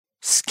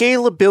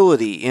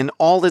Scalability in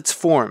all its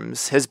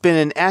forms has been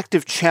an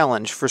active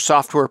challenge for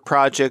software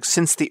projects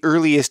since the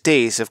earliest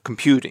days of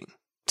computing.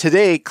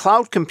 Today,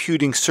 cloud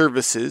computing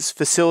services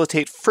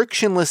facilitate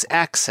frictionless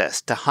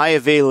access to high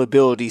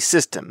availability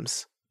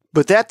systems.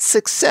 But that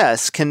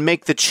success can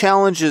make the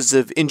challenges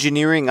of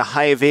engineering a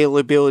high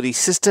availability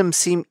system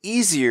seem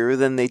easier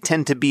than they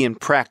tend to be in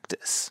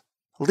practice.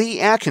 Lee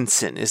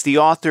Atkinson is the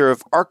author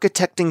of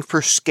Architecting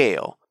for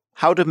Scale: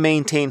 How to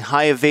Maintain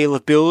High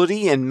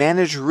Availability and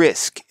Manage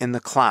Risk in the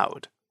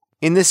Cloud.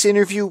 In this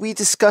interview, we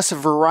discuss a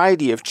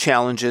variety of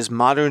challenges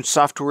modern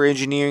software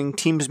engineering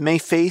teams may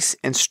face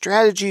and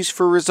strategies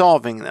for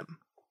resolving them.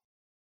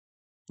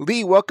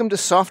 Lee, welcome to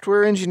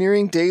Software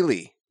Engineering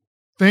Daily.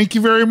 Thank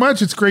you very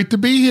much. It's great to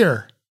be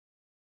here.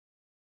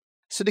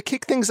 So to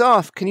kick things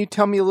off, can you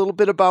tell me a little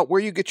bit about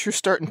where you get your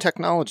start in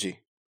technology?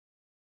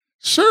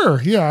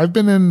 Sure. Yeah, I've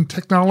been in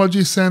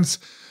technology since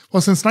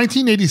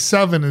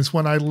 1987 is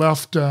when I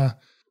left the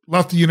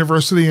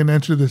university and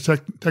entered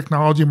the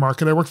technology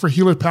market. I worked for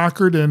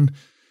Hewlett-Packard in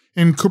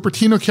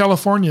Cupertino,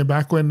 California,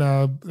 back when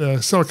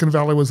Silicon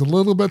Valley was a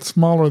little bit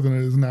smaller than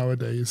it is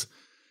nowadays.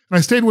 And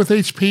I stayed with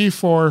HP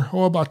for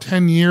about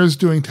 10 years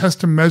doing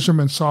test and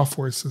measurement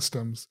software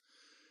systems.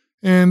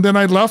 And then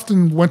I left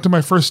and went to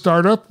my first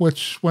startup,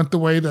 which went the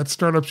way that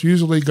startups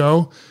usually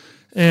go.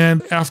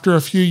 And after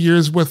a few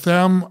years with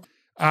them,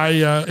 I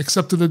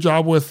accepted a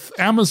job with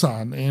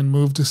Amazon and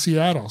moved to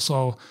Seattle.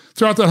 So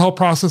throughout that whole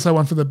process, I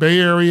went from the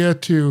Bay Area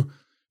to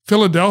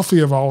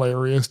Philadelphia, of all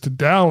areas, to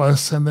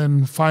Dallas, and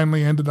then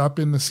finally ended up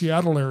in the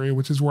Seattle area,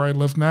 which is where I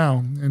live now.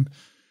 And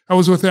I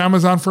was with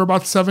Amazon for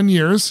about 7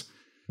 years,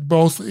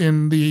 both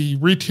in the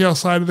retail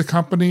side of the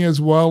company as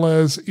well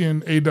as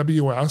in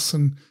AWS.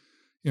 And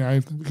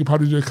we could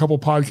probably do a couple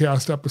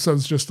podcast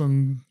episodes just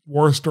on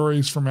war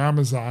stories from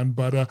Amazon,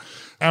 but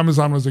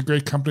Amazon was a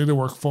great company to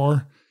work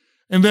for.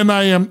 And then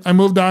I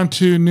moved on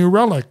to New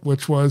Relic,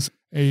 which was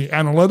a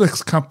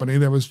analytics company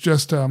that was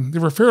just, they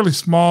were a fairly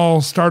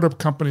small startup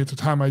company at the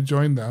time I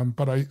joined them,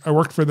 but I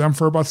worked for them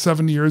for about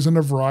 7 years in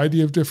a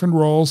variety of different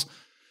roles,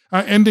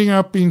 ending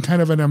up being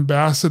kind of an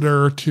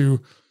ambassador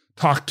to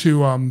talk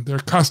to their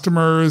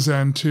customers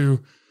and to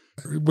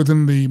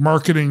within the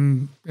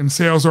marketing and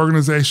sales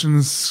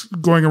organizations,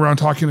 going around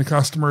talking to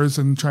customers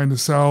and trying to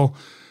sell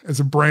as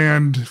a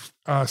brand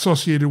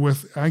associated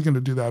with, I'm going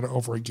to do that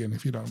over again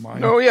if you don't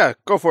mind. Oh yeah,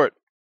 go for it.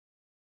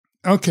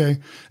 Okay.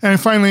 And I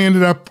finally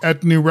ended up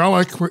at New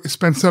Relic,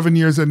 spent 7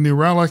 years at New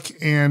Relic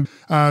and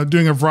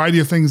doing a variety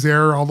of things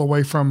there, all the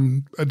way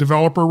from a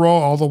developer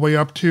role all the way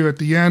up to at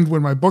the end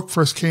when my book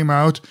first came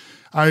out.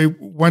 I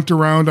went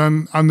around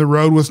on the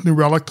road with New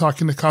Relic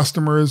talking to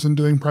customers and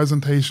doing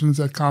presentations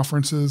at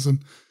conferences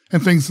and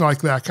things like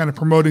that, kind of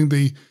promoting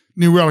the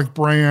New Relic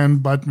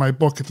brand, but my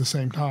book at the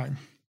same time.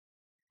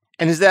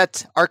 And is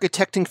that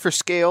Architecting for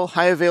Scale,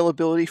 High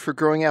Availability for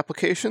Growing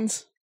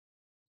Applications?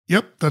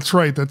 Yep, that's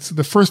right. That's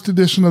the first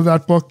edition of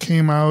that book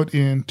came out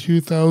in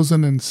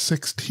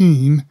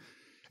 2016.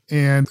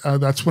 And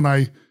that's when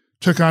I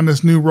took on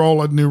this new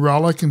role at New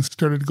Relic and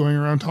started going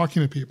around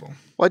talking to people.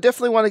 Well, I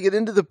definitely want to get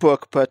into the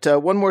book, but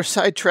one more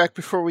sidetrack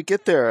before we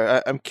get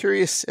there. I'm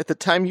curious, at the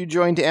time you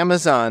joined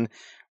Amazon,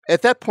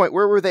 at that point,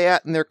 where were they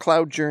at in their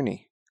cloud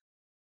journey?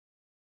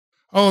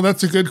 Oh,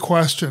 that's a good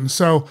question.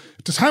 So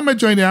at the time I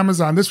joined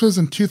Amazon, this was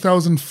in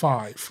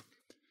 2005.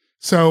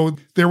 So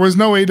there was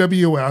no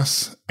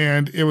AWS,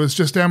 and it was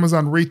just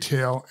Amazon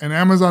Retail. And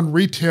Amazon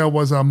Retail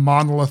was a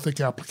monolithic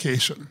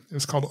application. It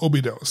was called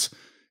Obidos.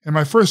 And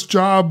my first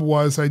job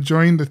was I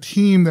joined the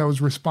team that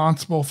was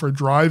responsible for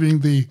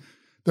driving the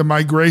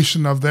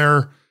migration of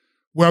their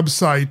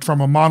website from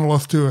a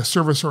monolith to a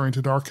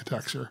service-oriented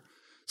architecture.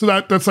 So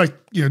that's like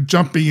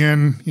jumping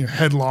in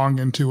headlong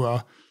into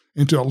a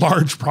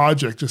large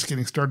project, just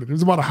getting started. There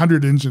was about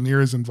 100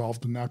 engineers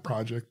involved in that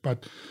project,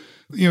 but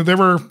they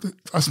were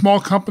a small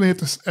company at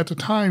the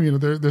time.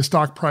 Their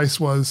stock price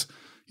was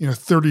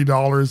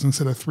 $30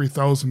 instead of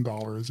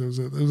 $3,000.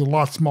 It was a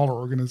lot smaller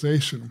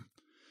organization.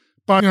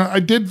 But I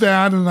did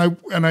that,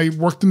 and I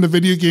worked in the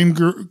video game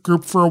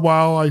group for a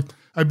while.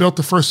 I built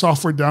the first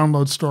software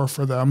download store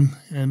for them,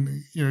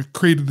 and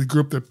created the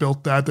group that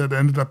built that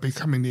ended up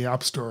becoming the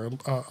App Store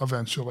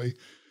eventually.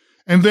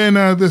 And then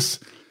this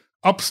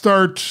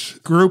upstart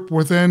group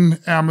within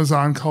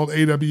Amazon called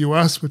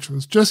AWS, which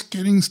was just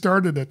getting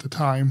started at the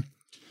time,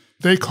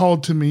 they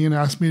called to me and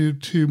asked me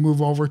to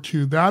move over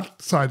to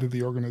that side of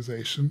the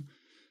organization.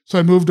 So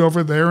I moved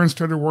over there and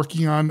started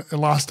working on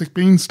Elastic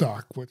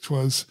Beanstalk, which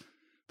was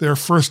their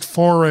first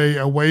foray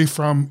away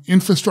from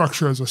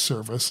infrastructure as a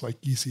service like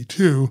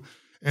EC2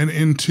 and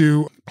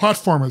into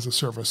platform as a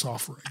service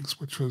offerings,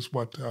 which was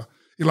what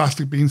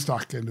Elastic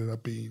Beanstalk ended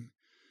up being.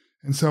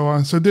 And so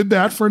did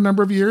that for a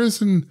number of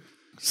years, and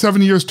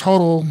 7 years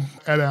total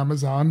at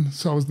Amazon.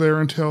 So I was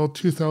there until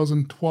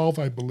 2012,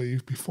 I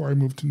believe, before I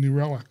moved to New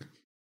Relic.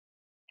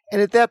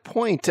 And at that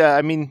point,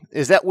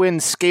 is that when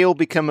scale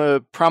became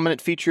a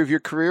prominent feature of your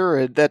career, or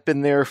had that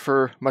been there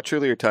for much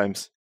earlier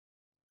times?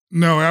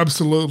 No,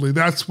 absolutely.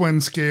 That's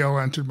when scale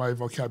entered my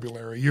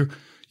vocabulary. You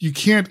you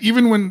can't,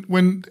 even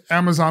when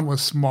Amazon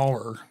was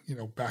smaller,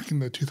 back in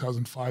the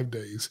 2005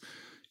 days,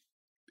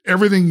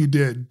 everything you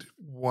did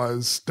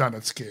was done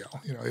at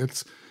scale.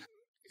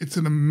 It's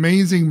an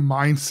amazing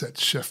mindset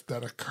shift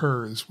that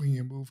occurs when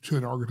you move to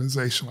an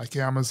organization like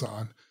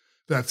Amazon.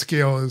 That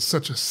scale is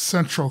such a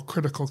central,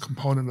 critical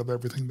component of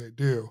everything they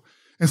do.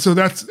 And so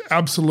that's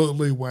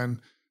absolutely when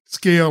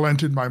scale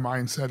entered my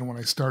mindset and when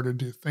I started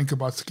to think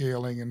about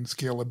scaling and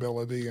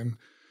scalability.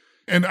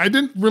 And I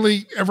didn't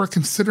really ever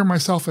consider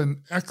myself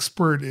an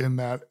expert in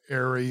that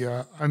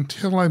area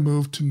until I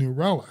moved to New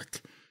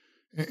Relic.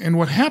 And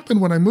what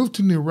happened when I moved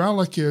to New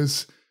Relic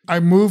is I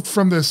moved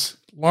from this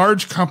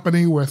large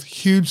company with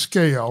huge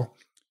scale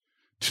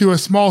to a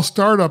small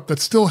startup that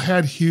still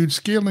had huge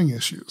scaling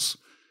issues.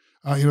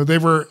 They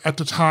were, at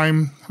the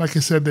time, like I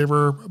said, they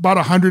were about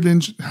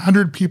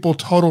 100 people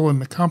total in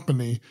the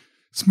company,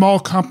 small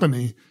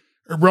company,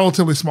 a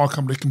relatively small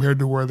company compared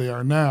to where they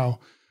are now.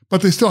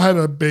 But they still had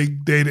a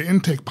big data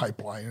intake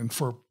pipeline, and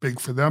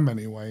big for them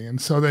anyway. And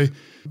so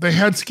they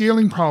had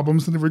scaling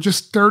problems, and they were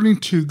just starting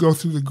to go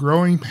through the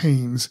growing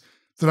pains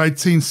that I'd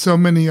seen so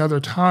many other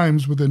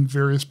times within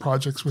various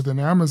projects within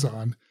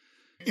Amazon.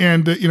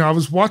 And, I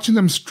was watching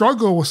them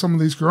struggle with some of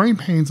these growing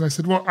pains. And I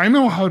said, well, I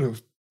know how to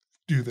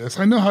do this.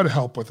 I know how to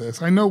help with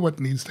this. I know what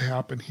needs to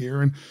happen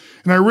here. And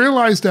I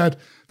realized that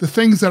the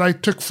things that I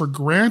took for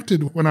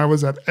granted when I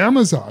was at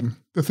Amazon,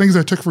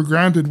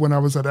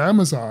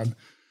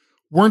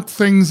 weren't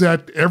things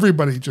that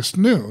everybody just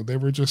knew. They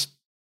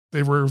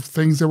were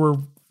things that were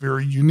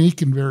very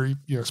unique and very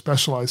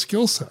specialized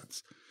skill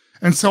sets.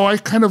 And so I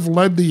kind of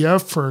led the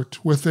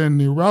effort within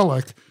New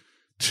Relic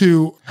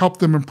to help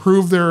them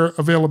improve their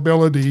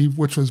availability,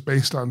 which was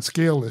based on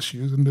scale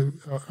issues, and to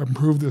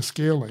improve their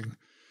scaling.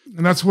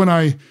 And that's when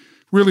I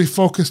really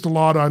focused a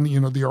lot on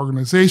the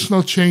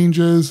organizational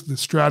changes, the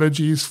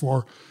strategies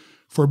for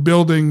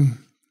building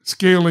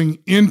scaling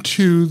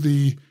into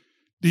the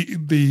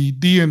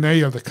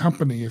DNA of the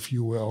company, if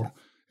you will,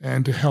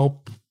 and to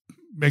help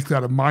make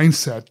that a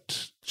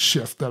mindset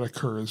shift that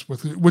occurs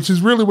which is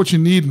really what you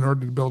need in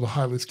order to build a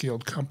highly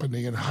scaled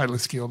company and a highly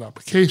scaled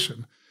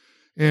application.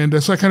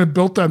 And so I kind of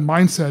built that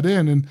mindset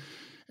in,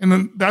 and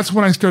then that's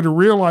when I started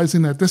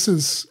realizing that this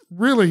is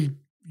really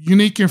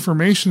unique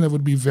information that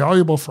would be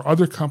valuable for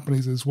other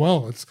companies as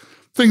well. It's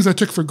things I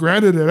took for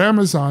granted at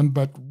Amazon,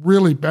 but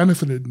really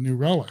benefited New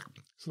Relic.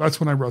 So that's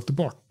when I wrote the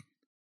book.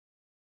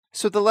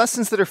 So the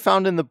lessons that are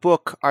found in the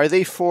book, are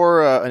they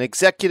for an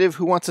executive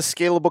who wants a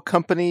scalable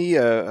company,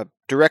 a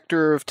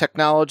director of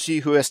technology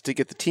who has to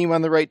get the team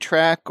on the right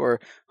track,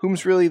 or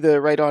whom's really the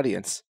right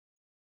audience?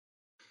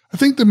 I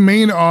think the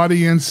main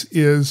audience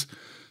is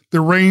the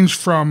range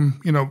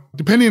from,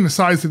 depending on the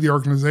size of the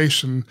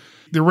organization,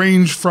 the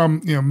range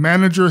from,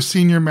 manager,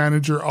 senior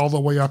manager, all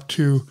the way up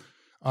to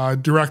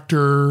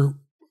director,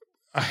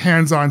 a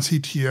hands-on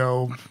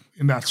CTO,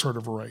 in that sort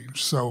of a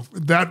range. So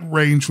that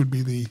range would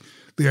be the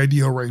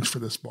ideal range for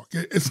this book.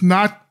 It's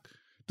not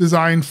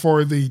designed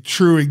for the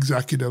true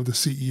executive, the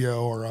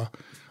CEO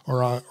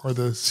or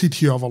the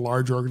CTO of a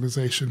large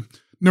organization,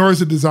 nor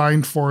is it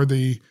designed for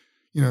the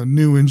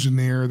new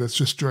engineer that's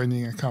just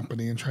joining a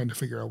company and trying to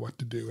figure out what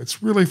to do.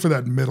 It's really for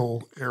that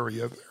middle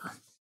area there.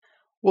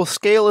 Well,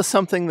 scale is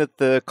something that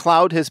the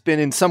cloud has been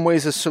in some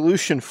ways a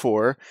solution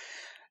for.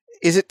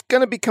 Is it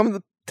going to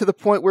become to the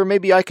point where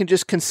maybe I can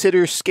just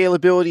consider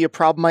scalability a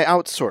problem I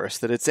outsource,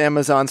 that it's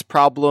Amazon's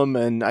problem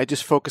and I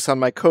just focus on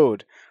my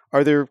code?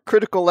 Are there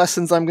critical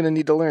lessons I'm going to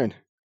need to learn?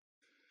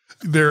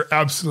 There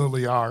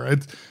absolutely are.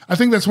 I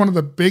think that's one of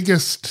the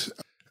biggest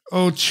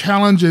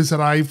challenges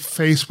that I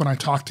face when I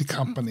talk to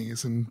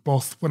companies, and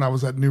both when I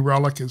was at New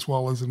Relic as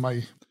well as in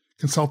my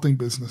consulting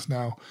business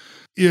now,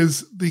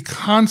 is the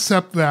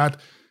concept that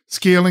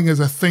scaling is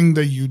a thing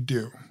that you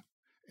do,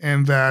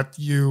 and that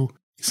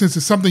since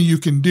it's something you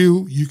can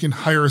do, you can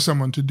hire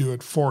someone to do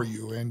it for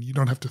you, and you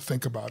don't have to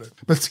think about it.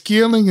 But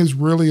scaling is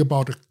really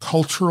about a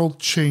cultural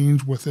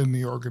change within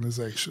the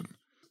organization.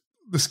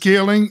 The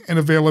scaling and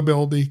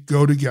availability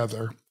go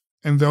together,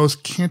 and those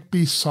can't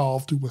be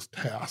solved with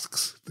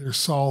tasks. They're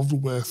solved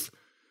with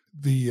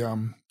the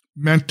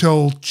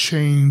mental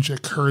change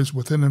occurs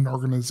within an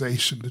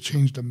organization to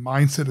change the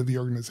mindset of the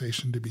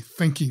organization to be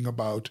thinking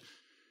about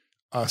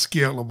a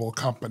scalable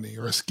company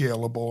or a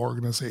scalable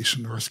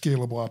organization or a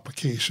scalable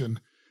application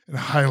and a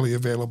highly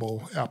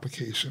available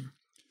application.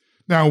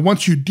 Now,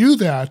 once you do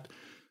that,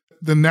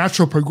 the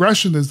natural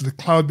progression is the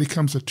cloud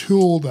becomes a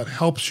tool that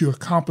helps you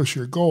accomplish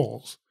your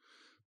goals.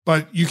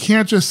 But you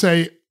can't just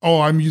say,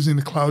 oh, I'm using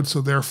the cloud,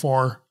 so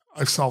therefore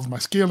I've solved my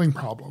scaling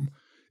problem.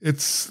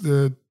 It's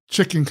the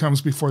chicken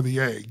comes before the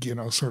egg,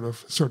 sort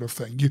of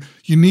thing.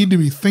 You need to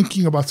be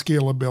thinking about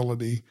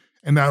scalability,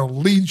 and that'll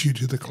lead you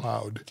to the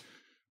cloud.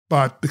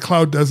 But the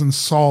cloud doesn't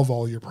solve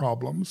all your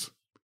problems.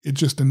 It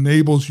just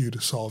enables you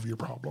to solve your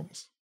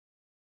problems.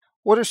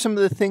 What are some of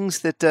the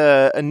things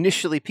that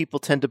initially people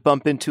tend to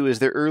bump into as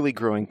their early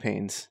growing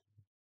pains?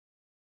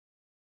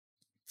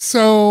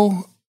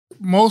 So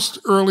most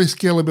early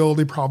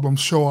scalability problems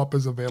show up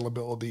as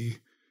availability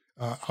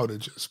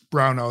outages,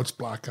 brownouts,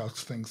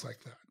 blackouts, things like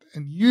that.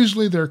 And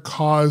usually they're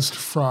caused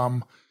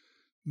from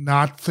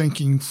not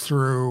thinking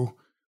through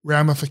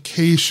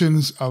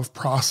ramifications of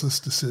process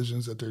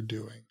decisions that they're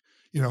doing.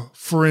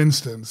 For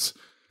instance,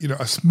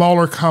 a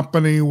smaller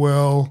company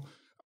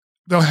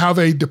they'll have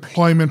a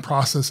deployment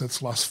process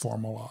that's less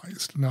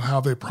formalized. And they'll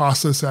have a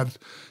process that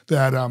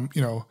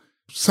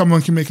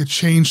someone can make a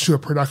change to a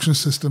production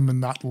system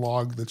and not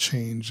log the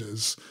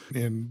changes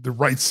in the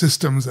right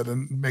systems that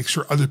make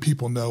sure other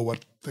people know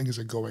what things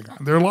are going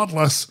on. They're a lot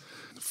less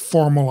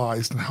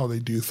formalized in how they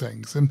do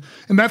things. And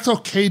that's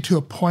okay to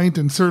a point.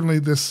 And certainly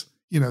this,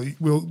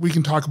 we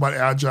can talk about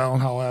Agile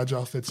and how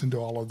Agile fits into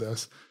all of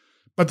this.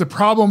 But the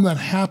problem that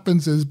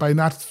happens is by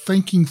not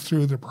thinking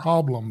through the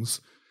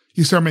problems,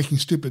 you start making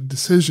stupid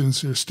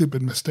decisions or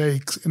stupid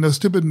mistakes. And those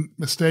stupid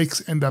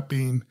mistakes end up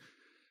being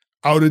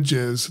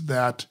outages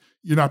that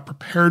you're not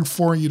prepared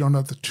for, you don't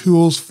have the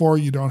tools for,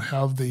 you don't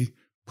have the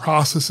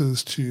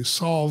processes to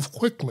solve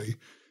quickly,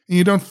 and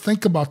you don't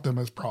think about them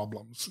as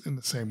problems in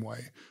the same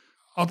way.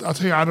 I'll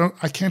tell you,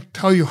 I can't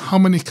tell you how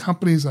many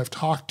companies I've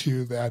talked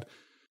to that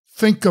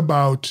think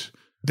about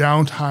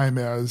downtime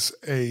as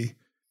a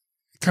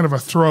kind of a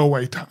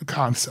throwaway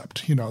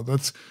concept.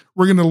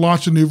 We're going to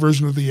launch a new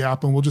version of the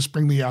app and we'll just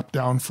bring the app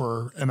down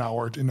for an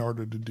hour in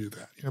order to do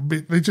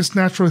that. They just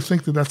naturally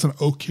think that that's an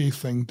okay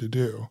thing to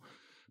do.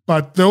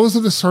 But those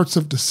are the sorts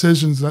of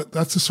decisions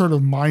that's the sort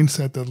of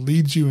mindset that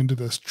leads you into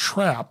this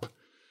trap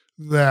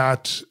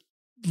that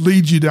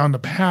leads you down the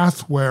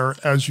path where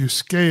as you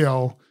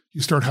scale, you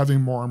start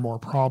having more and more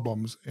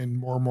problems and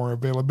more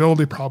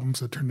availability problems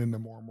that turn into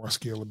more and more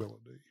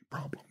scalability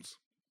problems.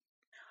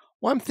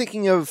 Well, I'm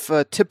thinking of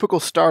a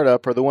typical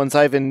startup or the ones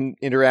I've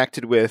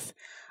interacted with.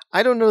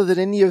 I don't know that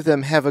any of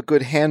them have a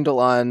good handle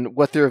on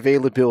what their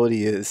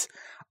availability is.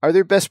 Are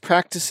there best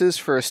practices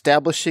for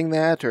establishing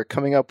that or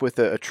coming up with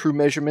a true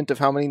measurement of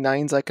how many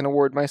nines I can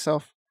award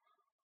myself?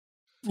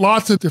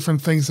 Lots of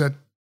different things that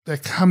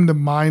come to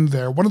mind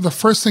there. One of the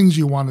first things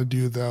you want to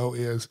do, though,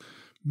 is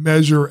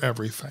measure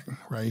everything,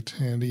 right?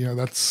 And,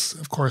 that's,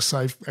 of course,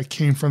 I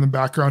came from the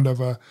background of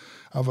a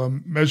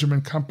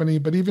measurement company,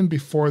 but even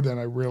before then,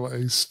 I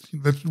realized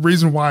the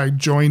reason why I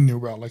joined New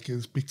Relic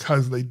is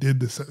because they did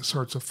the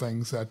sorts of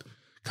things that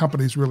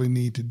companies really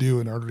need to do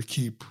in order to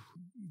keep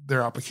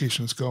their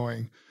applications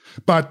going.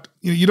 But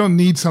you don't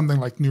need something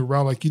like New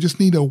Relic. You just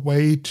need a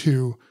way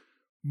to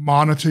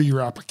monitor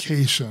your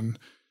application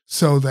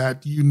so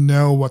that you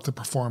know what the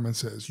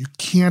performance is. You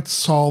can't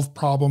solve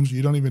problems.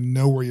 You don't even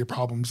know where your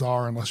problems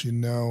are unless you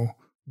know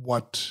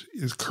what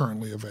is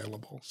currently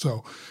available.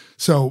 So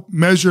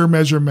measure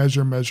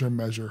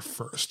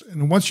first.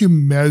 And once you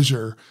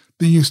measure,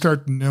 then you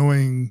start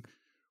knowing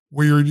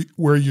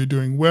where you're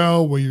doing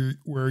well,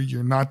 where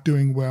you're not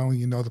doing well.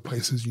 You know the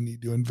places you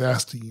need to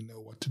invest, and you know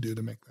what to do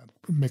to make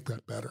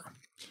that better.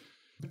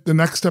 The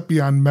next step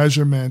beyond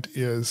measurement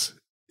is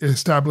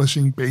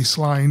establishing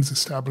baselines,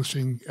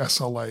 establishing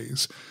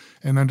SLAs,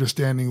 and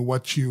understanding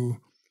what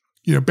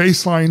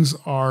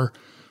baselines are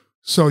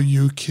so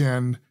you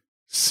can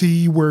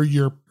see where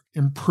you're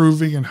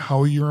improving and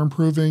how you're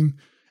improving,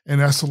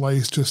 and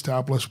SLAs to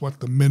establish what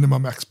the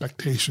minimum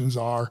expectations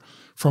are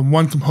from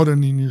one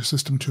component in your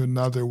system to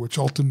another, which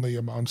ultimately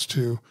amounts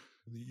to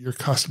your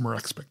customer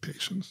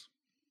expectations.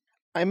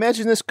 I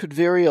imagine this could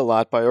vary a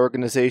lot by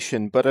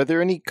organization, but are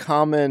there any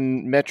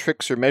common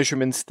metrics or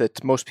measurements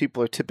that most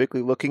people are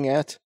typically looking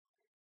at?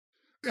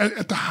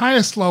 At the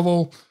highest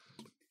level,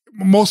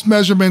 most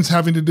measurements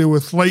having to do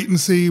with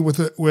latency, with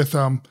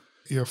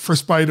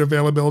first byte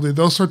availability,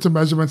 those sorts of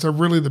measurements are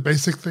really the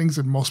basic things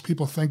that most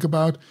people think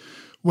about.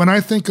 When I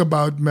think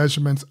about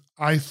measurements,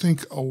 I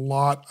think a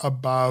lot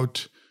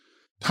about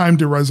time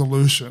to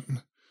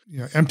resolution,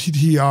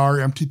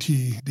 MTTR,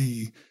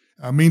 MTTD,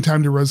 mean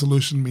time to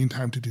resolution, mean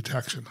time to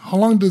detection. How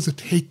long does it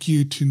take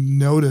you to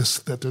notice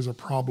that there's a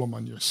problem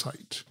on your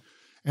site?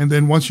 And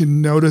then once you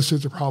notice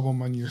there's a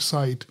problem on your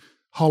site,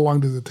 how long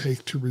does it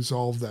take to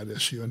resolve that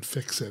issue and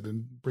fix it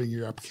and bring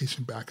your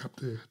application back up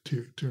to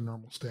a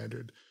normal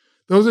standard?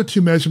 Those are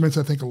two measurements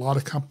I think a lot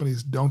of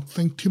companies don't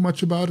think too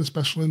much about,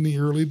 especially in the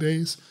early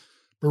days,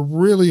 but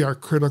really are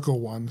critical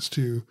ones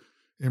to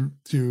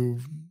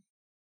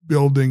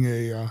building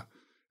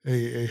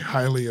a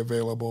highly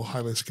available,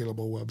 highly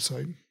scalable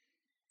website.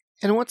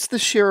 And what's the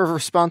share of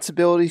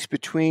responsibilities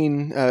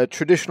between a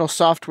traditional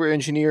software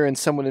engineer and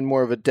someone in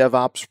more of a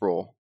DevOps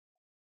role?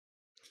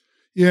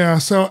 Yeah,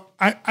 so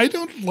I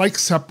don't like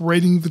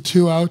separating the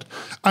two out.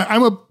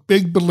 I'm a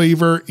big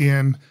believer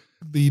in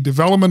the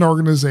development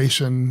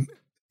organization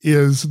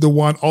is the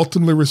one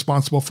ultimately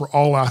responsible for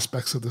all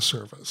aspects of the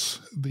service.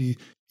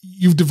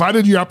 You've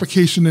divided your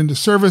application into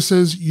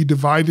services. You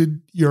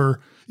divided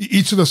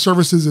each of the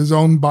services is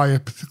owned by a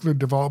particular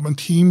development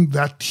team.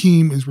 That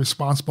team is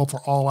responsible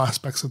for all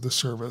aspects of the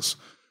service.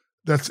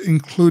 That's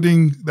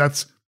building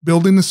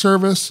the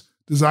service,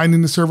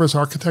 designing the service,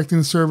 architecting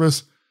the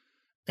service,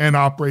 and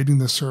operating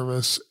the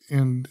service,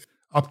 and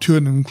up to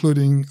and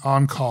including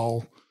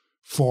on-call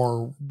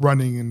for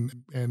running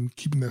and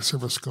keeping the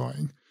service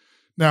going.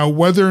 Now,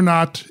 whether or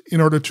not, in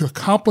order to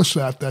accomplish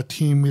that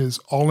team is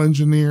all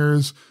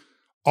engineers,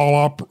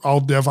 all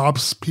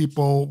DevOps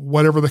people,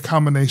 whatever the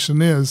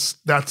combination is,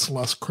 that's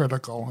less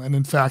critical. And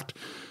in fact,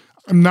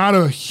 I'm not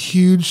a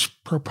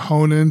huge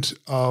proponent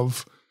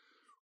of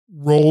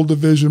role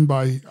division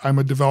by I'm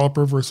a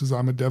developer versus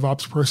I'm a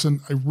DevOps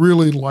person. I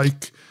really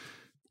like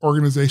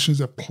organizations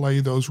that play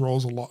those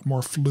roles a lot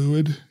more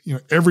fluid.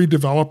 Every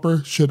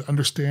developer should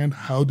understand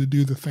how to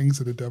do the things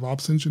that a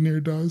DevOps engineer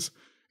does.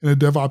 And a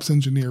DevOps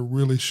engineer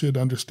really should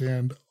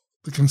understand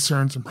the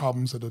concerns and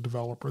problems that a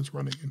developer is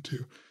running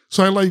into.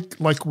 So I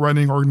like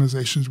running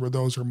organizations where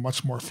those are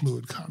much more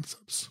fluid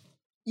concepts.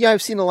 Yeah,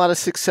 I've seen a lot of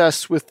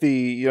success with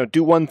the,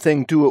 do one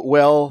thing, do it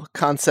well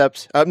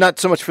concept. Not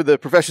so much for the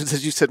professions,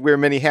 as you said, wear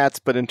many hats,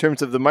 but in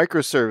terms of the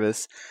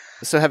microservice.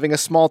 So having a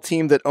small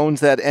team that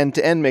owns that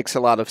end-to-end makes a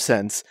lot of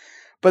sense.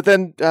 But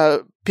then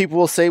people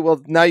will say,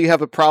 well, now you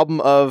have a problem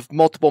of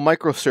multiple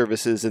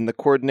microservices and the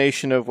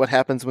coordination of what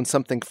happens when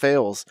something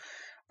fails.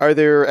 Are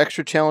there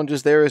extra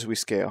challenges there as we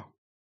scale?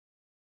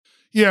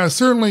 Yeah,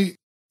 certainly.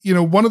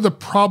 One of the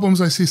problems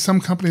I see some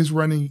companies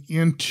running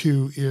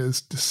into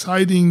is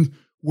deciding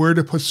where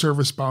to put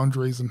service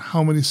boundaries and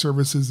how many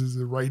services is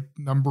the right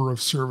number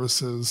of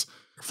services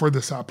for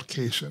this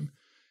application.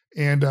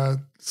 And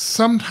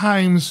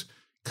sometimes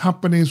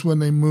companies, when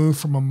they move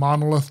from a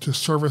monolith to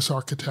service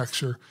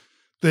architecture,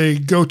 they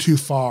go too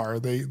far.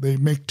 They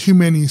make too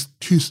many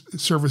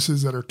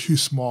services that are too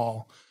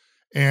small.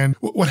 And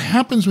what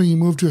happens when you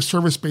move to a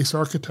service-based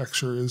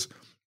architecture is,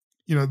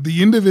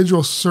 the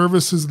individual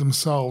services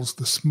themselves,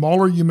 the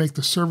smaller you make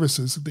the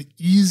services, the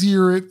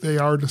easier they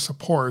are to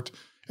support,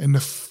 and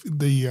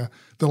the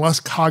less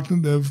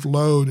cognitive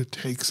load it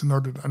takes in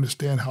order to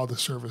understand how the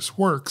service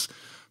works.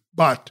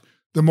 But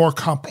the more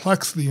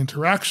complex the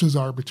interactions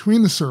are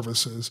between the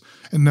services,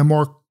 and the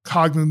more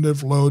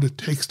cognitive load it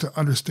takes to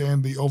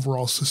understand the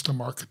overall system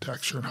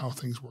architecture and how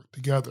things work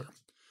together.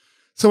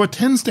 So what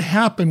tends to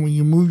happen when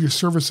you move your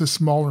services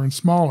smaller and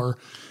smaller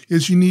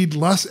is you need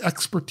less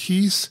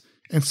expertise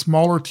and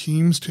smaller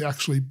teams to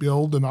actually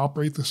build and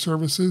operate the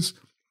services,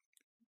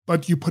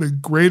 but you put a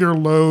greater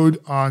load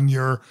on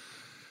your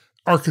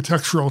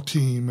architectural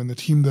team and the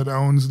team that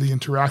owns the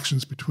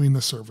interactions between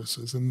the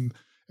services, and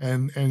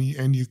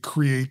you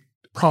create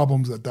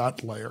problems at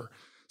that layer.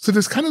 So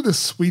there's kind of this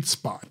sweet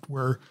spot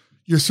where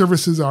your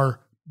services are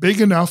big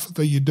enough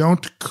that you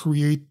don't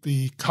create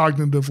the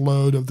cognitive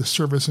load of the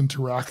service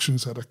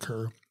interactions that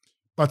occur,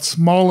 but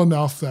small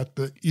enough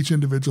that each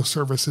individual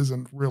service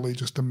isn't really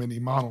just a mini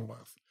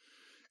monolith.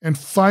 And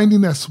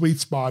finding that sweet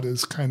spot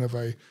is kind of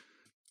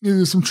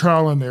there's some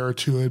trial and error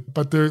to it,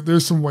 but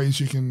there's some ways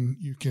you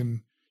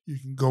can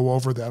go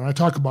over that. And I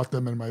talk about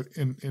them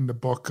in the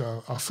book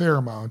a fair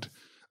amount,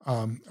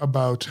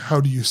 about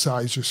how do you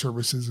size your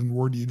services and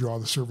where do you draw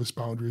the service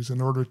boundaries in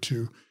order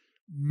to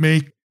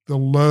make the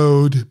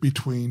load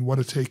between what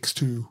it takes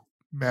to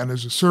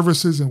manage the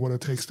services and what it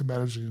takes to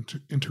manage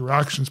the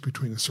interactions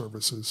between the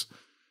services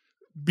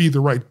be the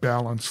right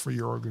balance for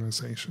your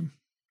organization.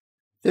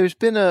 There's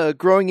been a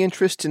growing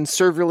interest in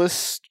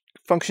serverless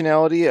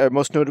functionality,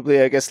 most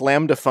notably, I guess,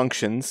 Lambda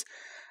functions.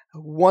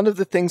 One of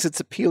the things that's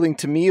appealing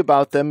to me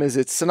about them is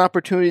it's an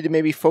opportunity to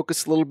maybe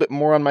focus a little bit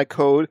more on my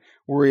code,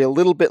 worry a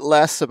little bit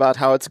less about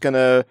how it's going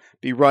to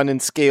be run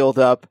and scaled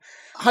up.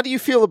 How do you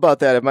feel about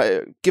that? Am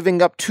I giving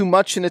up too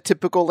much in a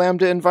typical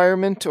Lambda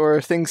environment, or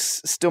are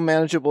things still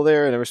manageable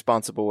there in a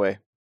responsible way?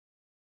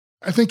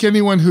 I think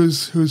anyone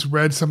who's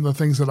read some of the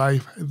things that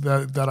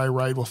I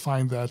write will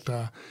find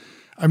that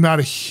I'm not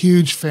a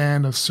huge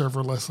fan of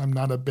serverless. I'm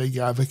not a big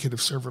advocate of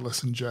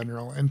serverless in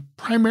general, and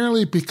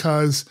primarily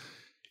because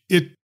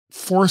it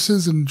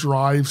forces and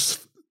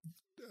drives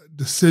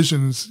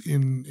decisions,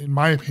 in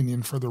my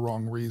opinion, for the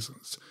wrong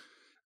reasons.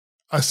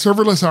 A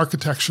serverless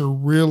architecture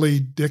really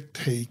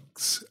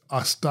dictates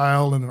a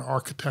style and an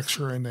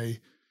architecture and a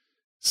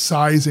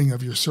sizing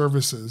of your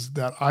services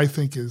that I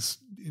think is,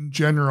 in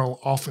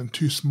general, often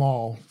too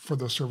small for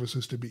those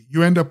services to be.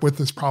 You end up with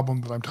this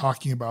problem that I'm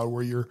talking about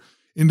where your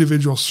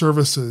individual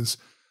services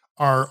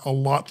are a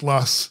lot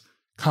less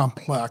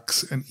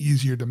complex and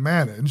easier to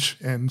manage.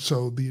 And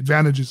so the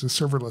advantages of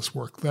serverless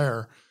work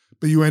there,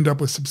 but you end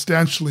up with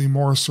substantially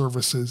more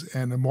services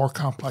and a more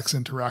complex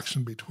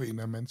interaction between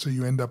them. And so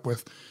you end up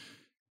with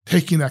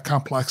taking that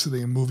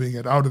complexity and moving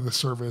it out of the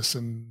service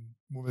and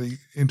moving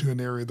into an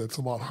area that's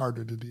a lot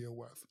harder to deal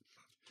with.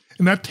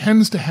 And that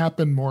tends to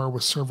happen more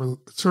with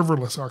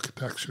serverless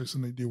architectures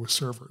than they do with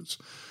servers.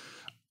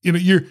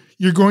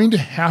 You're going to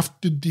have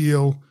to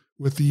deal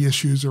with the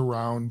issues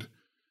around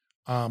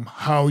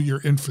how your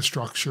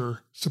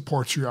infrastructure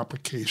supports your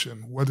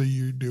application, whether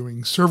you're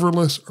doing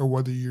serverless or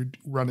whether you're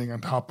running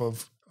on top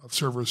of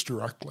servers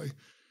directly.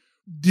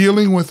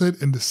 Dealing with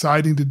it and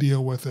deciding to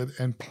deal with it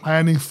and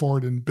planning for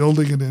it and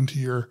building it into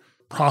your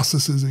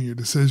processes and your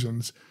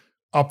decisions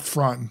up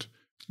front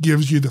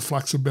gives you the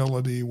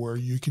flexibility where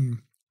you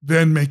can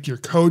then make your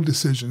code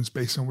decisions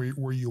based on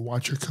where you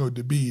want your code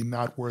to be,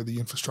 not where the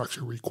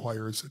infrastructure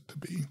requires it to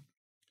be.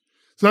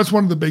 So that's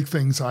one of the big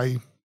things I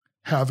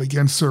have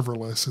against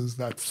serverless, is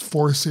that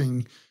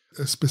forcing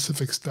a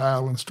specific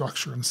style and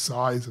structure and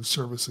size of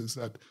services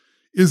that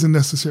isn't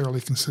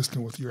necessarily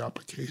consistent with your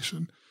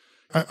application.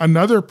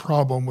 Another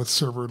problem with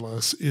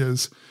serverless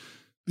is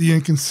the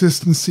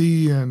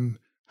inconsistency in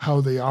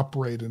how they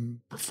operate and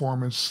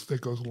performance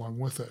that goes along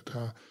with it.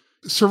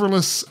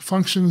 Serverless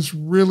functions,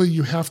 really,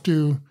 you have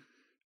to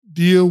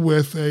deal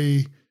with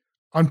a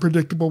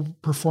unpredictable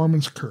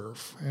performance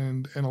curve.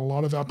 And a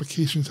lot of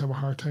applications have a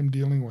hard time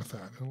dealing with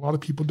that. And a lot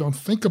of people don't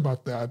think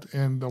about that.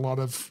 And a lot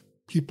of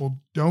people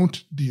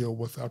don't deal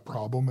with that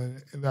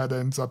problem. And that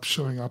ends up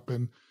showing up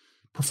in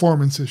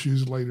performance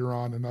issues later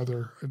on in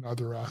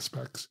other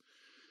aspects.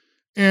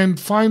 And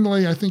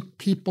finally, I think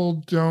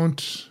people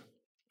don't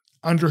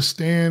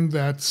understand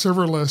that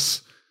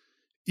serverless,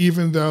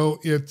 even though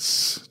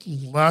it's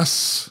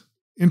less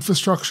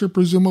infrastructure,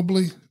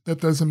 presumably, that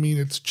doesn't mean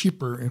it's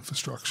cheaper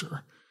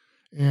infrastructure.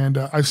 And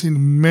I've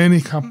seen many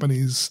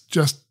companies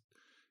just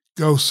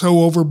go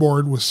so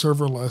overboard with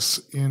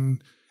serverless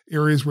in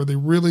areas where they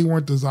really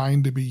weren't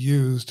designed to be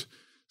used,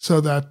 so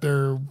that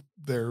their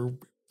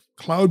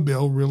cloud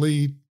bill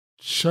really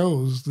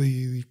shows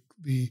the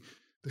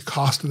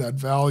cost of that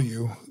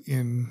value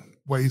in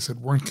ways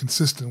that weren't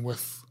consistent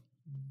with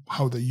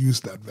how they use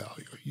that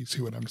value. You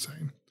see what I'm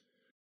saying?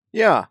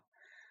 Yeah.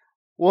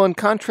 Well, in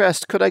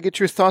contrast, could I get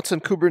your thoughts on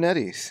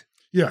Kubernetes?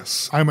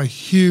 Yes, I'm a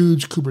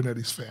huge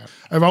Kubernetes fan.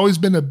 I've always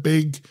been a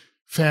big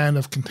fan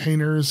of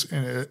containers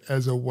and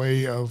as a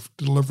way of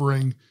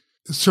delivering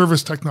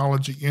service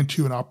technology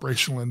into an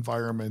operational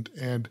environment.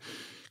 And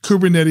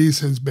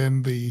Kubernetes has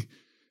been the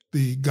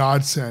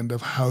godsend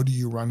of how do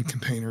you run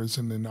containers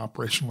in an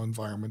operational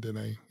environment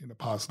in a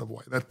positive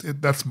way.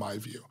 That's my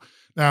view.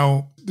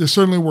 Now, there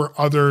certainly were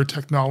other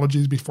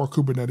technologies before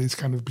Kubernetes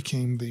kind of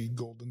became the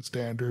golden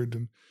standard,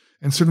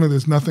 and certainly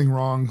there's nothing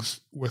wrong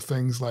with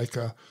things like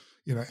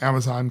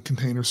Amazon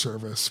Container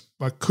Service,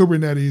 but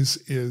Kubernetes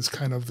is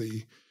kind of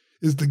the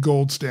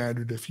gold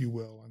standard, if you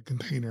will, on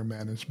container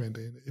management.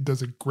 And it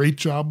does a great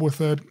job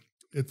with it.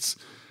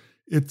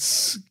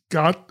 It's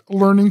got a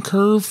learning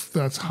curve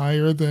that's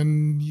higher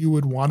than you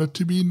would want it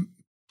to be,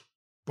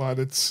 but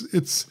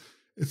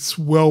it's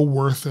well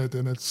worth it,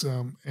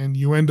 and and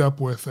you end up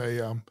with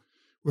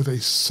a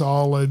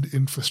solid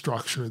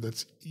infrastructure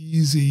that's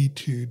easy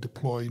to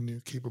deploy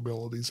new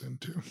capabilities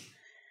into.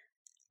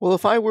 Well,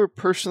 if I were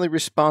personally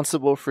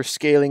responsible for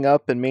scaling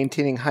up and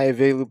maintaining high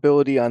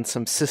availability on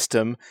some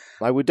system,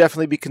 I would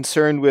definitely be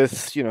concerned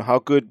with, how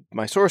good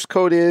my source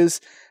code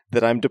is,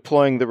 that I'm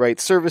deploying the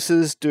right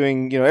services,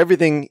 doing,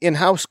 everything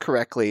in-house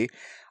correctly.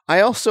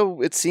 I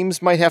also, it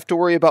seems, might have to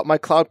worry about my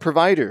cloud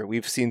provider.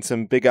 We've seen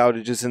some big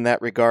outages in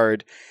that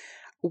regard.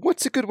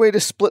 What's a good way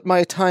to split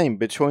my time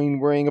between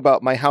worrying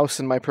about my house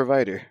and my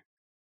provider?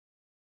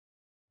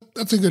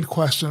 That's a good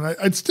question.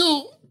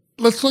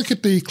 Let's look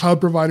at the cloud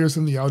providers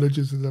and the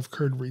outages that have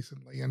occurred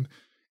recently.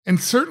 And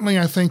certainly,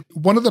 I think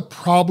one of the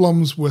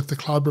problems with the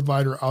cloud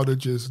provider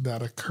outages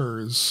that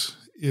occurs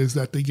is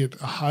that they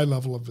get a high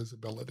level of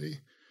visibility.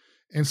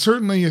 And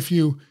certainly if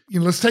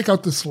let's take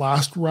out this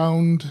last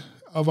round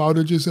of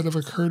outages that have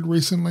occurred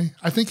recently.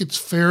 I think it's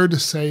fair to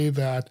say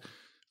that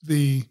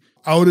the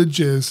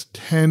outages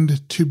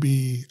tend to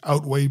be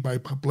outweighed by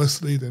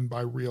publicity than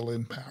by real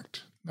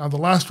impact. Now, the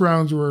last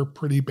rounds were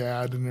pretty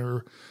bad,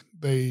 and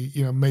they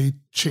may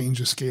change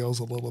the scales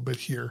a little bit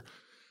here.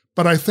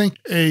 But I think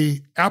a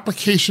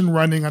application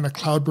running on a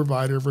cloud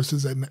provider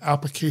versus an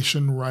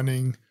application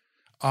running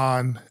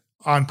on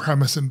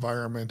on-premise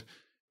environment,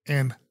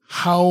 and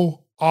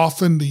how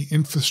often the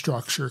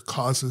infrastructure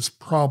causes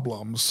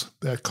problems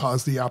that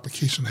cause the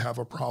application to have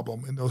a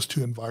problem in those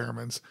two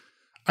environments,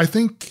 I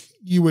think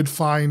you would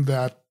find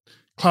that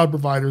cloud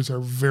providers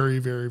are very,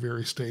 very,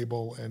 very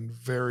stable and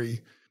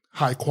very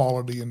high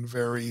quality and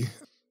very,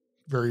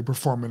 very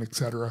performant, et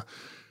cetera.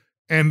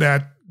 And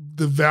that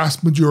the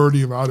vast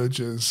majority of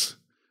outages,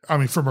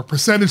 from a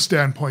percentage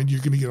standpoint,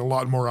 you're going to get a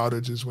lot more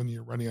outages when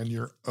you're running on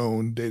your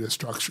own data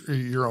structure,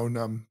 your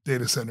own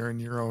data center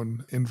and your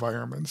own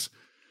environments.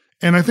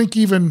 And I think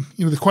even,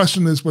 the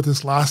question is, with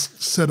this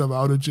last set of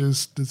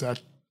outages, does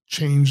that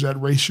change that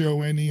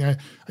ratio any? I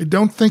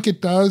don't think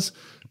it does,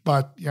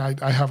 but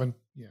I haven't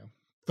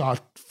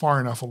thought far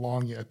enough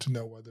along yet to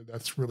know whether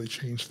that's really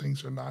changed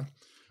things or not.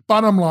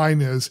 Bottom line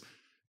is,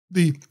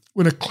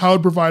 when a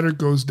cloud provider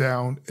goes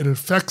down, it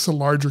affects a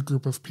larger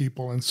group of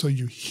people, and so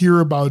you hear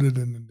about it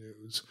in the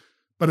news.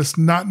 But it's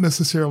not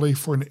necessarily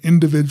for an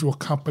individual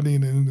company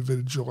and an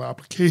individual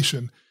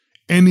application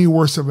any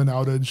worse of an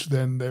outage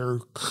than they're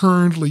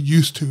currently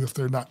used to if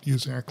they're not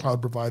using a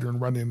cloud provider and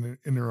running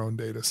in their own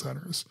data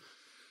centers.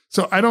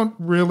 So I don't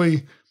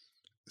really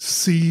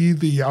see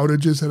the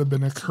outages that have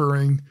been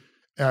occurring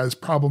as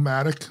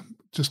problematic,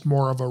 just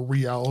more of a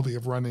reality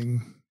of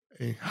running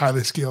a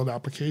highly scaled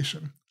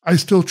application. I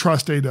still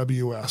trust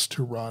AWS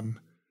to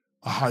run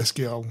a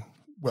high-scale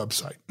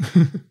website.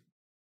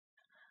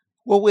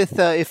 Well,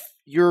 if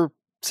you're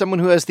someone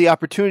who has the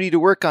opportunity to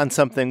work on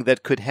something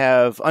that could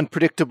have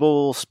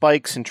unpredictable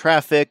spikes in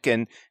traffic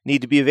and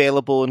need to be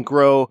available and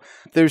grow,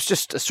 there's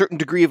just a certain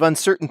degree of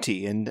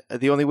uncertainty. And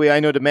the only way I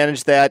know to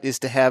manage that is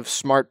to have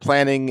smart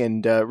planning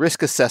and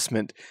risk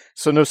assessment.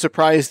 So no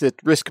surprise that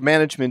risk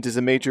management is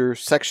a major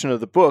section of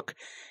the book.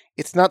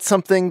 It's not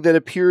something that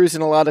appears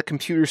in a lot of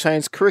computer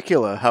science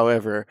curricula,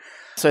 however.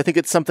 So I think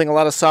it's something a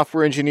lot of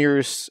software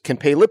engineers can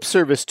pay lip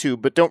service to,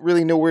 but don't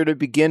really know where to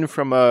begin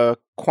from a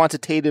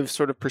quantitative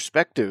sort of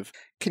perspective.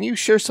 Can you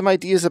share some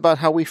ideas about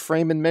how we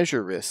frame and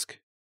measure risk?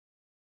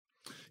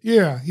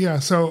 Yeah.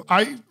 So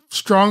I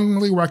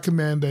strongly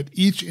recommend that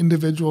each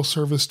individual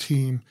service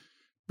team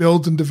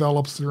builds and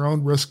develops their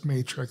own risk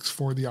matrix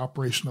for the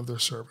operation of their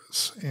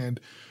service. And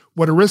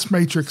what a risk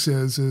matrix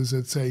is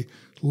it's a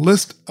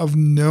list of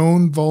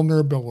known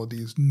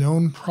vulnerabilities,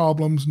 known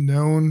problems,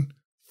 known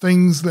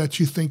things that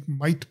you think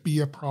might be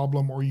a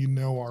problem or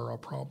are a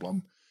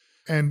problem,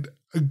 and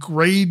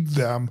grade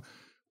them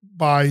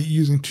by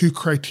using two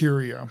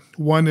criteria.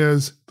 One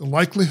is the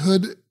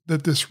likelihood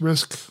that this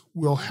risk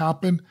will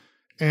happen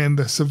and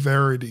the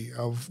severity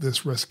of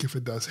this risk if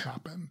it does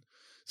happen.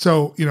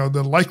 So,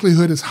 the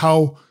likelihood is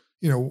how,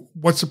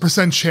 what's the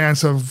percent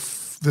chance of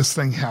this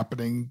thing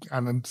happening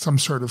on some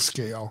sort of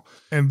scale.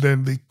 And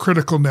then the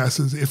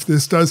criticalness is if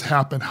this does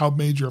happen, how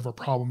major of a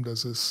problem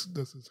does this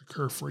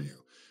occur for you?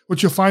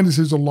 What you'll find is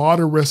there's a lot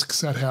of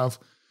risks that have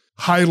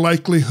high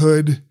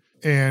likelihood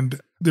and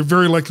they're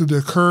very likely to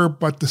occur,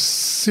 but the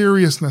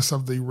seriousness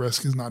of the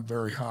risk is not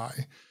very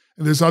high.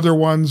 And there's other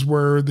ones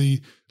where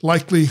the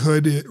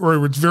likelihood,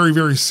 or it's very,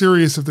 very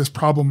serious if this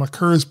problem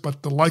occurs,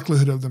 but the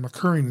likelihood of them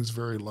occurring is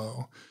very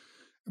low.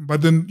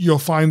 But then you'll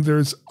find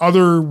there's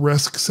other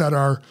risks that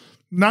are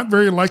not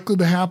very likely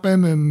to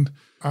happen and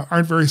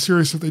aren't very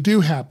serious if they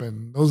do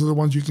happen. Those are the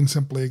ones you can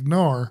simply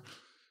ignore.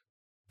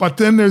 But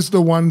then there's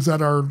the ones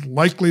that are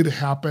likely to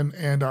happen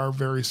and are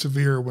very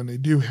severe when they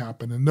do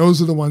happen. And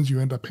those are the ones you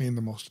end up paying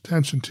the most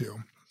attention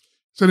to.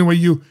 So anyway,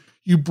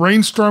 you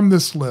brainstorm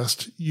this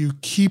list, you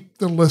keep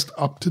the list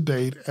up to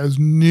date. As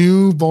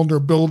new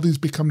vulnerabilities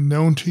become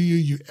known to you,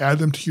 you add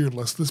them to your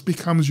list. This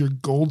becomes your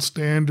gold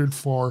standard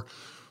for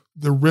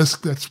the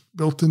risk that's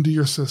built into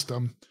your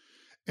system.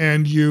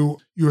 And you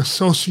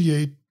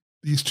associate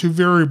these two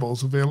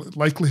variables,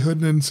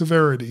 likelihood and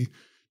severity,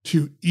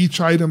 to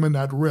each item in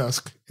that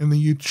risk, and then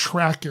you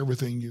track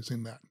everything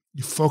using that.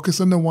 You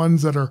focus on the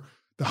ones that are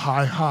the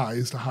high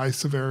highs, the high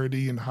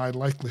severity and high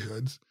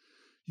likelihoods.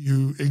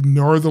 You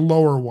ignore the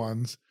lower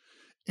ones,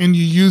 and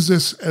you use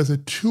this as a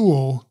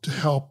tool to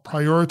help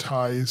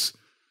prioritize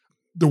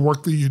the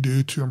work that you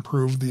do to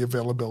improve the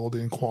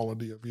availability and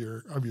quality of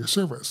your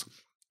service.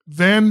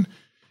 Then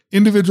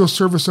individual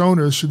service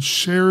owners should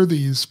share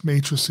these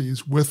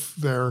matrices with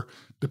their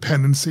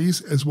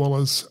dependencies as well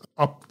as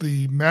up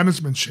the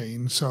management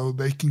chain so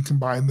they can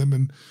combine them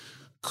and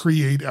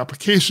create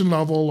application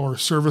level or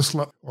service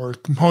or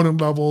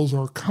component levels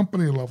or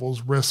company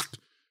levels risk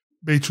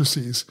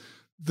matrices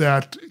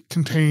that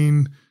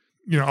contain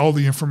all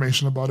the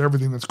information about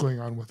everything that's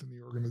going on within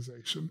the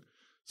organization.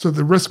 So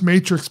the risk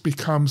matrix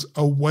becomes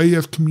a way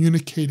of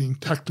communicating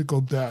technical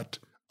debt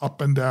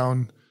up and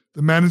down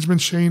the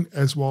management chain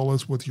as well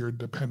as with your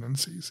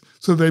dependencies.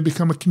 So they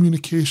become a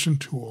communication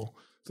tool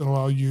that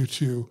allow you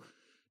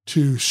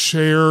to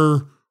share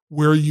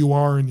where you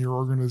are in your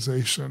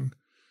organization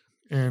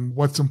and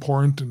what's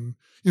important.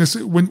 And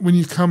so when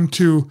you come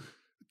to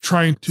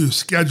trying to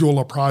schedule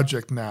a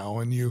project now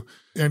and you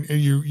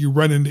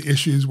run into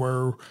issues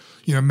where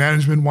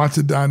management wants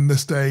it done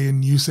this day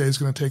and you say it's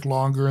going to take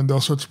longer and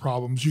those sorts of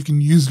problems, you can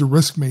use the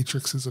risk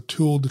matrix as a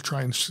tool to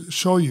try and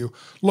show you,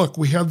 look,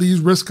 we have these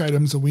risk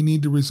items that we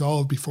need to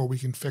resolve before we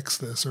can fix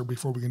this or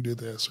before we can do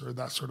this or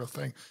that sort of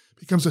thing.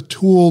 It becomes a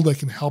tool that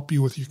can help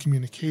you with your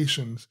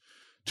communications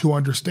to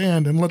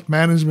understand and let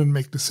management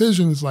make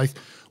decisions like,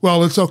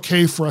 well, it's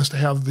okay for us to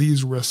have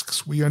these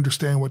risks. We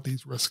understand what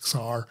these risks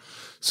are.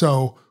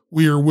 So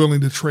we are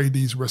willing to trade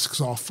these risks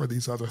off for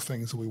these other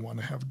things that we want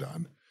to have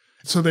done.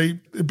 So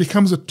it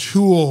becomes a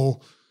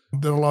tool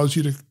that allows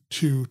you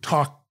to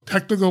talk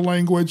technical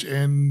language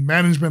and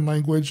management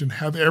language and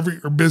have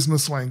or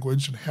business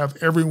language and have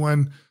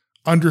everyone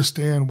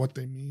understand what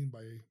they mean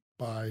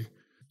by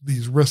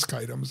these risk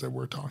items that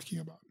we're talking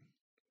about.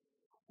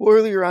 Well,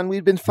 earlier on,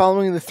 we'd been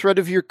following the thread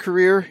of your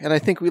career, and I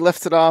think we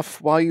left it off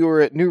while you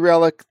were at New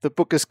Relic. The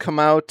book has come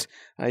out.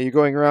 You're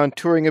going around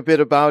touring a bit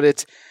about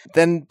it,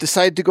 then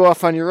decide to go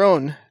off on your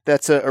own.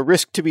 That's a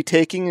risk to be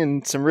taken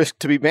and some risk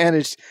to be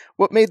managed.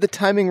 What made the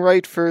timing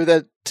right for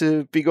that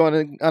to be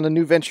going on a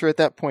new venture at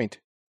that point?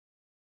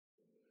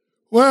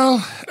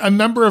 Well, a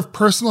number of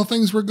personal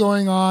things were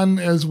going on,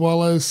 as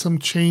well as some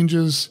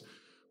changes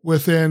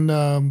within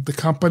the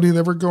company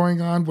that were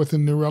going on,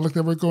 within New Relic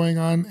that were going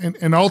on.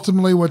 And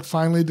ultimately what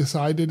finally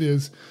decided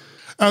is,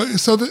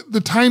 so the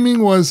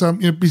timing was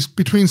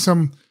between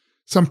some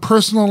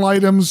personal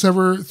items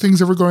things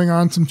that were going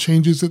on, some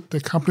changes at the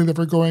company that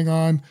were going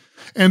on,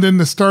 and then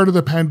the start of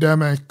the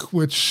pandemic,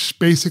 which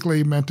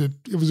basically meant it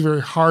was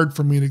very hard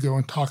for me to go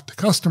and talk to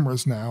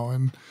customers now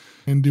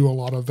and do a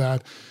lot of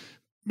that.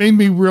 made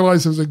me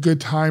realize it was a good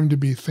time to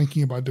be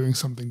thinking about doing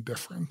something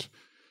different.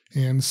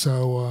 And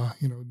so,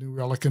 New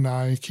Relic and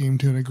I came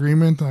to an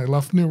agreement. I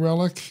left New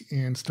Relic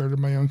and started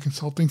my own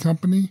consulting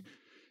company.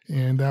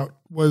 And that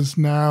was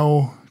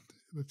now,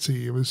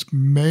 it was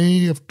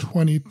May of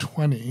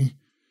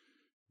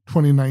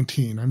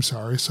 2019. I'm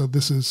sorry. So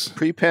this is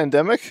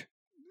pre-pandemic?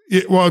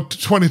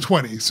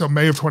 2020. So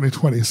May of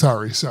 2020.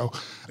 Sorry. So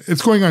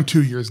it's going on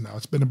 2 years now.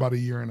 It's been about a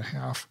year and a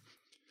half.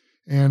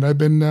 And I've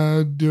been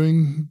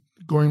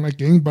going like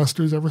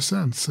gangbusters ever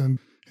since, and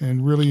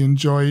really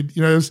enjoyed.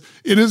 It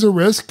is a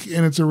risk,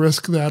 and it's a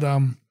risk that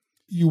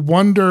you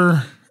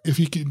wonder if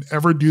you can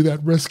ever do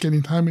that risk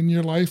anytime in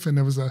your life. And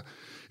it was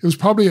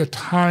probably a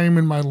time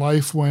in my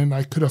life when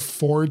I could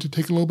afford to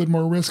take a little bit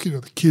more risk.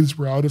 The kids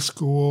were out of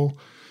school,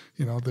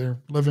 they're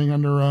living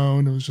on their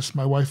own. It was just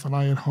my wife and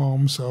I at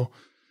home, so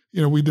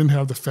we didn't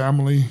have the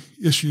family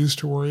issues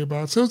to worry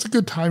about. So it's a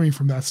good timing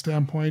from that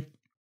standpoint.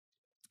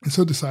 And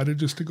so decided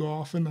just to go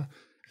off and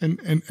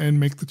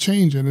make the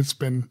change. And it's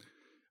been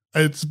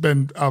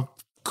a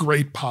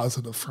great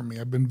positive for me.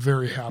 I've been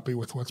very happy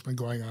with what's been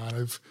going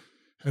on.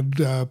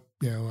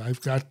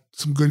 I've got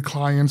some good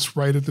clients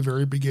right at the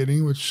very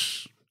beginning,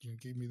 which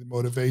gave me the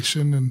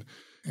motivation,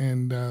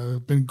 and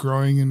been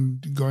growing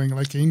and going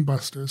like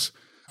gangbusters.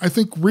 I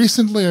think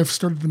recently I've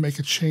started to make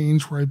a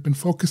change where I've been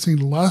focusing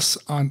less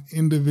on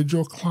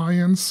individual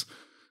clients,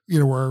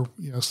 where,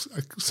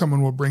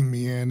 someone will bring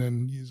me in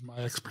and use my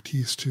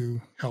expertise to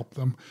help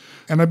them.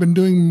 And I've been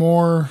doing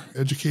more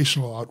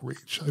educational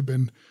outreach.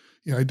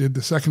 I did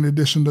the second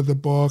edition of the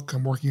book.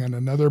 I'm working on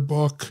another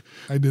book.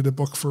 I did a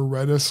book for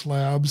Redis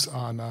Labs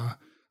on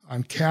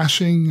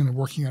caching, and I'm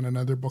working on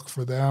another book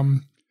for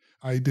them.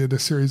 I did a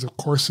series of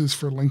courses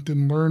for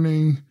LinkedIn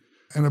Learning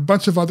and a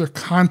bunch of other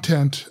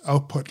content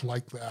output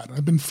like that.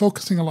 I've been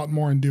focusing a lot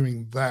more on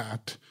doing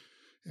that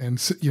and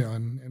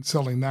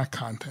selling that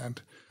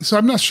content. So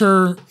I'm not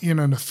sure, in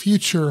the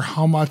future,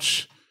 how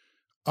much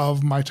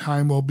of my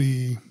time will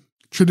be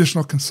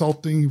traditional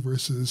consulting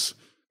versus,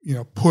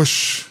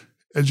 push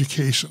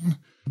education,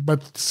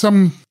 but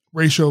some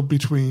ratio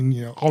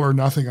between, all or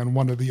nothing on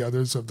one or the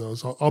others of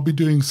those. I'll be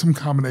doing some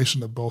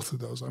combination of both of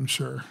those, I'm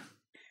sure.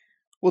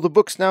 Well, the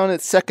book's now in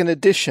its second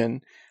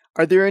edition.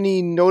 Are there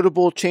any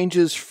notable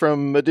changes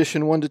from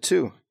edition 1 to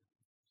 2?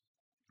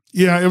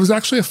 Yeah, it was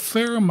actually a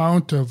fair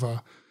amount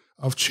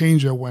of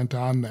change that went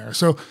on there.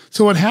 So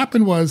what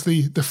happened was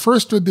the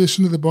first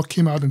edition of the book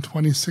came out in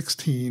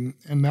 2016,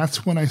 and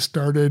that's when I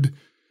started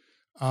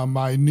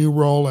my new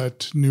role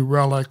at New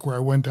Relic, where I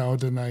went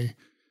out and I,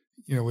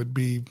 would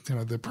be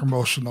the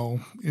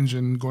promotional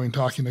engine,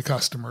 talking to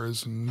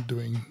customers and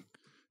doing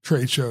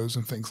trade shows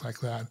and things like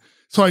that.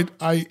 So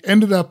I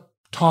ended up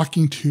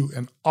talking to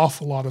an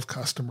awful lot of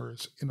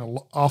customers in an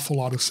awful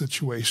lot of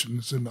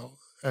situations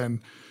and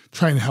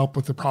trying to help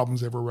with the problems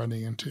they were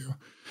running into.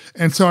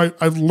 And so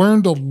I've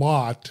learned a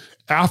lot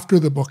after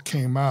the book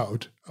came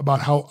out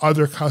about how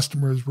other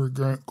customers were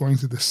going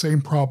through the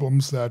same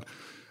problems that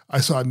I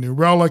saw at New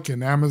Relic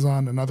and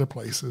Amazon and other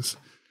places.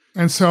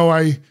 And so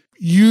I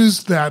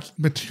used that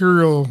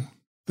material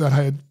that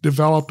I had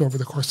developed over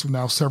the course of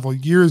now several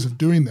years of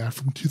doing that,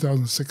 from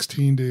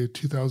 2016 to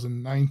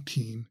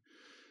 2019.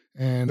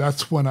 And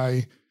that's when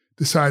I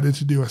decided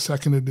to do a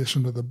second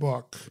edition of the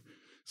book.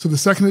 So the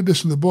second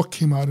edition of the book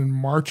came out in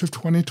March of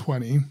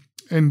 2020.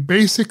 And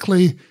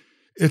basically,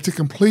 it's a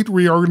complete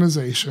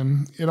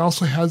reorganization. It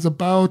also has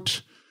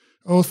about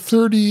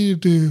 30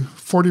 to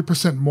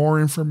 40% more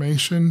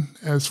information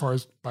as far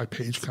as by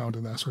page count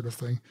and that sort of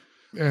thing.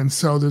 And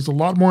so there's a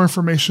lot more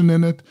information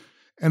in it.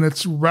 And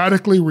it's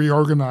radically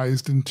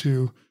reorganized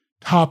into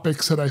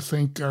topics that I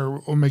think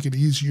will make it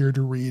easier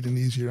to read and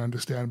easier to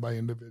understand by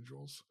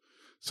individuals.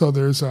 So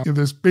there's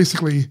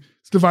basically,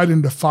 it's divided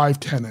into 5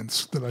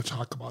 tenets that I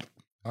talk about.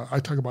 I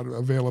talk about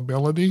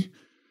availability.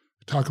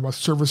 I talk about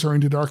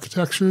service-oriented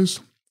architectures.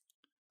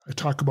 I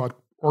talk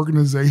about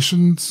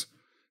organizations,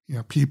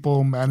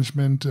 people,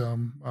 management,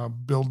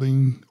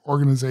 building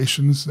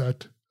organizations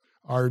that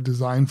are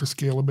designed for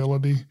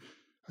scalability.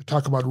 I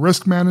talk about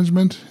risk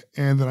management,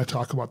 and then I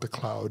talk about the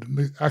cloud.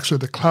 Actually,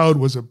 the cloud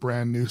was a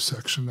brand new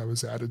section that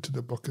was added to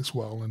the book as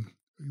well, and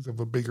because of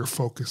a bigger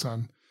focus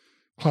on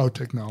cloud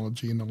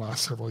technology in the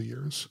last several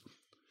years.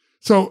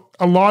 So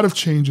a lot of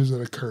changes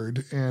that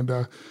occurred,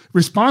 and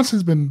response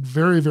has been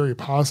very, very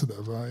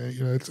positive.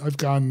 I've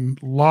gotten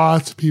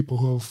lots of people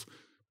who have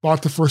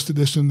bought the first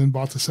edition, then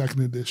bought the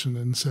second edition,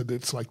 and said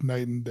it's like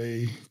night and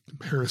day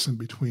comparison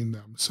between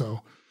them.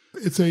 So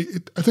I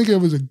think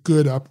it was a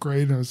good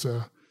upgrade, and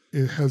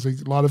it has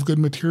a lot of good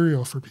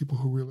material for people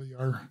who really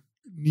are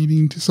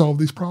needing to solve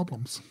these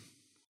problems.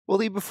 Well,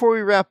 Lee, before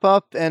we wrap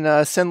up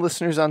and send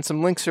listeners on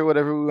some links or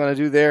whatever we want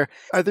to do there,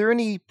 are there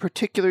any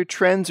particular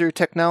trends or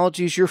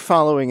technologies you're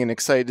following and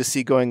excited to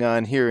see going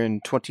on here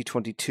in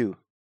 2022?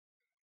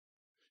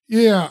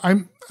 Yeah,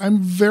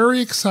 I'm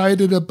very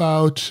excited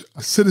about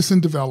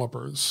citizen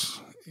developers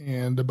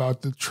and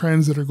about the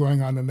trends that are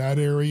going on in that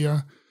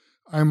area.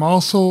 I'm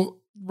also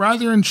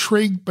rather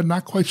intrigued, but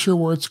not quite sure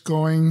where it's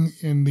going,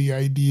 in the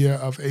idea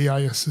of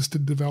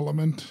AI-assisted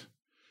development.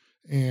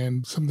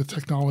 and some of the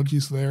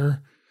technologies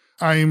there.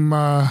 I'm,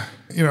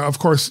 of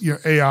course,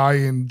 AI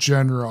in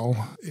general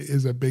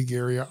is a big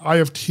area.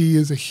 IoT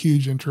is a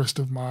huge interest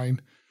of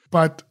mine.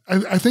 But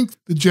I think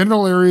the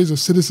general areas of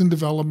citizen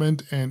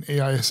development and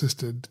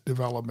AI-assisted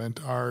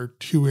development are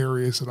two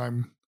areas that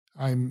I'm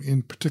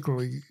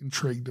particularly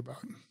intrigued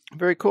about.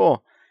 Very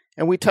cool.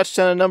 And we touched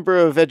on a number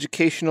of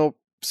educational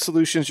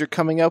solutions you're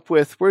coming up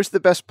with. Where's the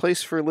best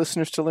place for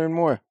listeners to learn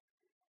more?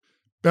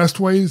 Best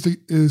way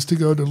is to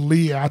go to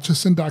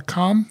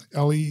leeatchison.com,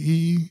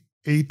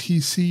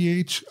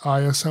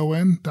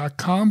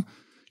 leeatchison.com.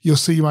 You'll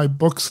see my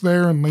books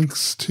there and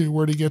links to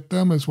where to get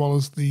them, as well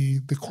as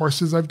the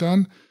courses I've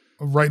done.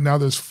 Right now,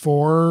 there's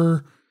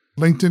 4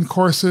 LinkedIn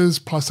courses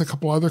plus a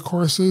couple other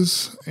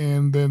courses.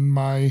 And then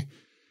my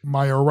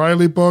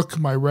O'Reilly book,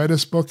 my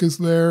Redis book is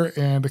there,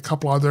 and a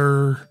couple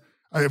other,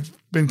 I've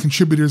been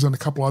contributors on a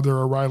couple other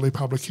O'Reilly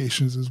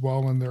publications as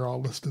well, and they're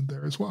all listed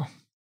there as well.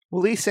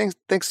 Well, Lee,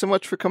 thanks so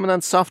much for coming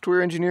on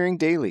Software Engineering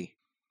Daily.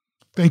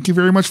 Thank you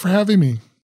very much for having me.